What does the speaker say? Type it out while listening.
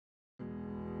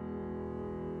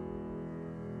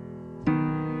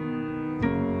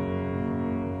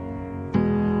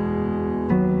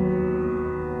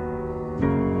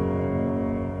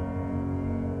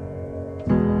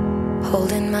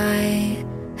holding my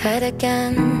head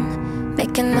again,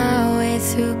 making my way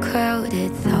through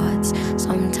crowded thoughts.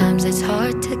 Sometimes it's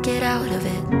hard to get out of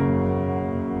it.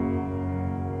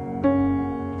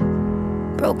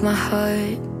 Broke my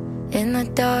heart in the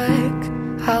dark.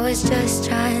 I was just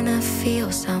trying to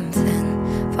feel something,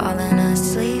 falling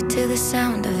asleep to the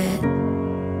sound of it.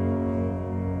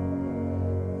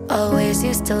 Always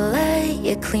used to let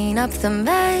you clean up the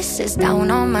messes.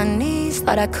 Down on my knees,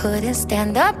 thought I couldn't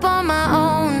stand up on my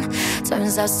own.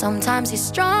 Turns out sometimes you're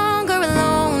stronger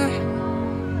alone.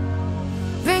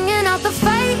 Bringing out the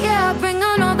fight, yeah, bring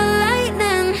on all the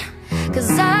lightning.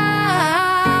 'Cause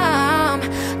I'm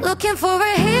looking for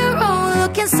a hero.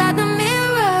 Look inside the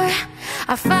mirror,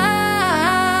 I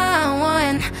found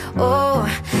one. Oh,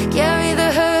 carry the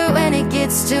hurt when it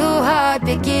gets too hard.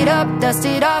 Pick it up, dust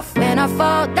it off. When I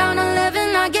fall down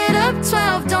 11, I get up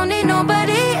 12. Don't need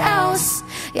nobody else.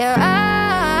 Yeah,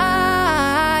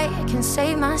 I can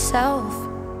save myself.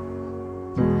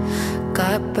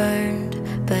 Got burned,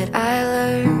 but I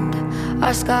learned.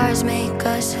 Our scars make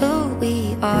us who we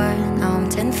are. Now I'm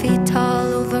 10 feet tall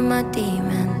over my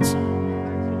demons.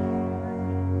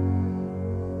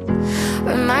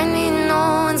 Remind me no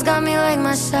one's got me like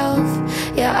myself.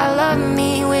 Yeah, I love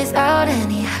me without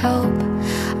any help.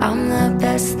 I'm the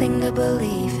best thing to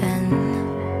believe in.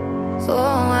 So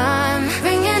I'm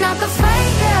bringing out the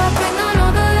fight, yeah, bring on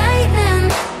all the lightning.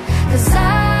 'Cause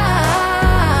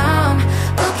I'm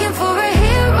looking for a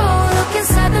hero. Look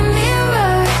inside the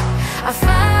mirror, I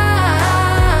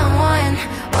found one.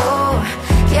 Oh,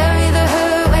 carry the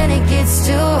hurt when it gets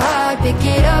too hard. Pick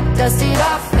it up, dust it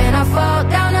off. When I fall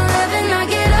down 11, I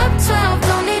get up 12.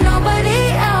 Don't need nobody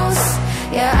else.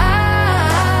 Yeah,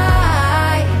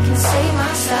 I can save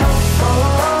myself. Oh,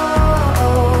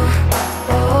 oh,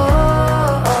 oh,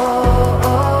 oh,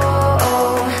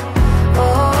 oh,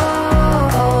 oh,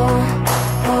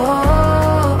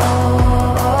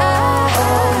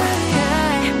 oh.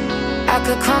 I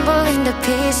could crumble into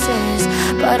pieces,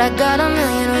 but I got a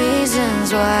million reasons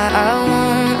why I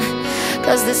won't.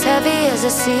 'Cause this heavy is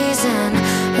a season,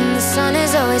 and the sun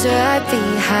is always right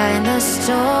behind the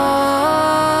storm.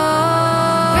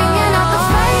 Bringing out the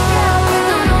fight, yeah, bring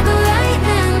on all the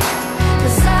lightning.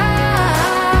 'Cause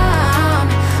I'm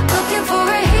looking for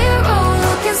a hero.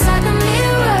 Look inside the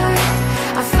mirror,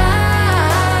 I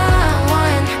found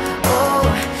one. Oh,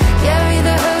 carry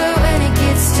the hurt when it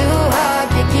gets too hard.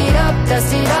 Pick it up,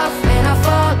 dust it off. When I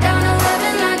fall down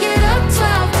 11, I get up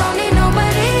 12. Don't need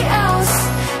nobody else.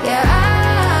 Yeah,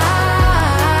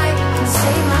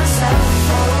 save myself.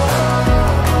 Oh, oh,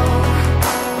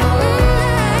 oh,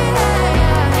 oh.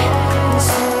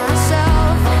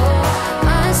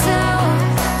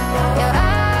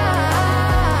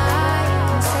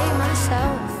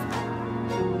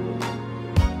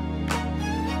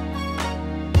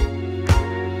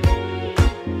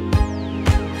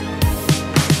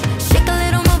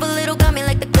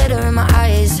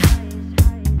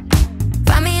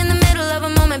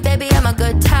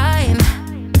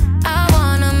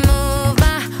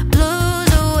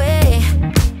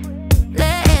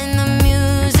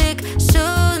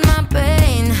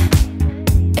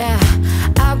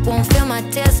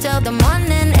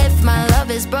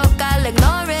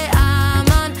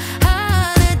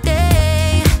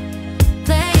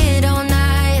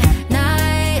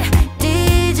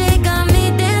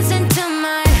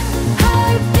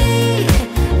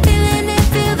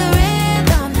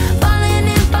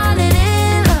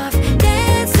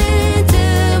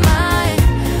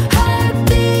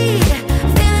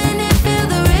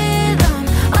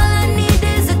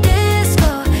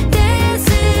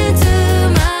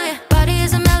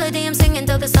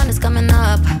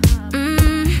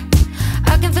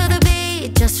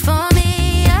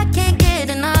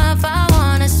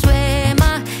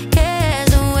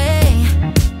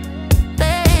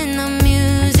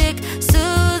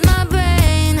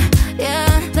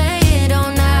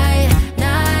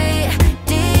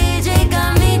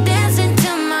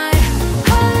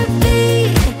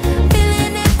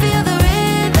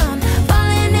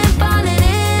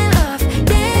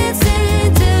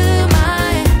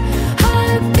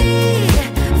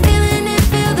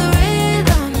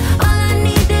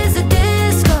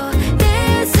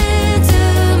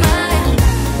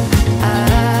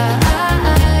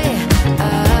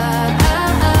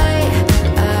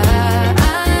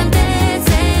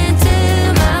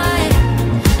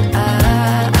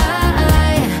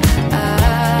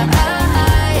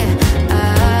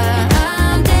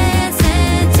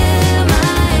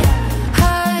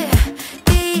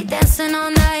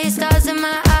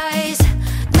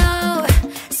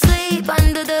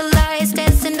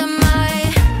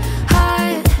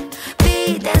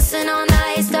 dancing all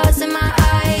night, stars in my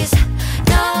eyes.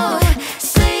 No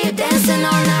sleep, dancing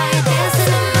all night,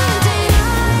 dancing in my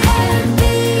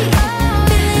heartbeat.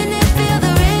 Feeling it, feel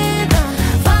the rhythm,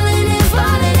 falling in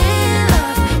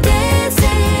love,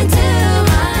 dancing to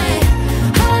my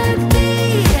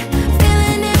heartbeat.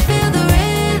 Feeling it, feel the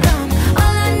rhythm,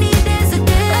 all I need is a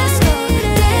disco,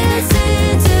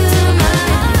 dancing to my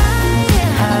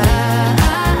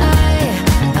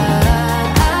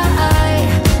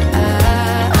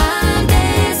I'm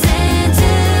dancing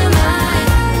to my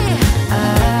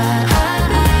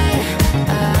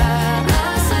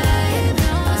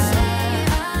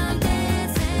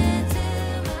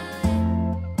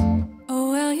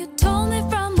Oh, well, you told me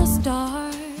from the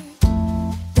start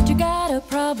that you got a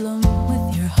problem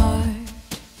with your heart.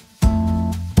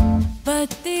 But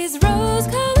these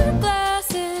rose-colored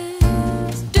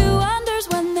glasses do wonders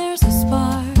when there's a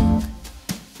spark.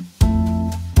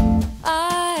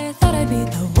 I thought I'd be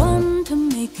the one to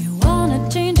make you wanna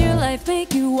change your life,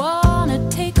 make you wanna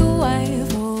take a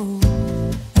wife. Oh,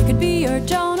 I could be your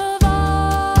Joan of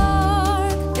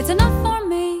Arc. It's enough for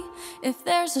me if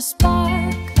there's a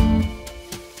spark.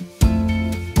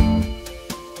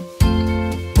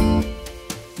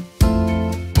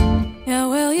 Yeah,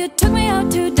 well, you took me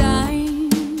out to dine.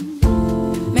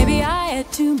 Maybe I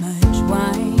had too much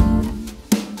wine,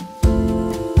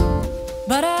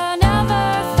 but I never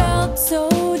felt so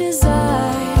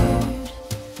desired.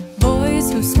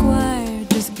 Boys who squire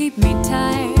just keep me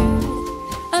tired.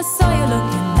 I saw you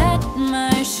looking at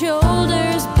my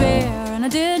shoulders bare, and I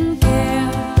didn't care.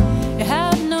 You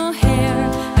had no hair.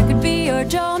 I could be your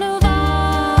Joan of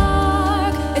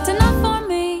Arc. It's enough for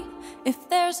me if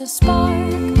there's a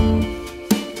spark.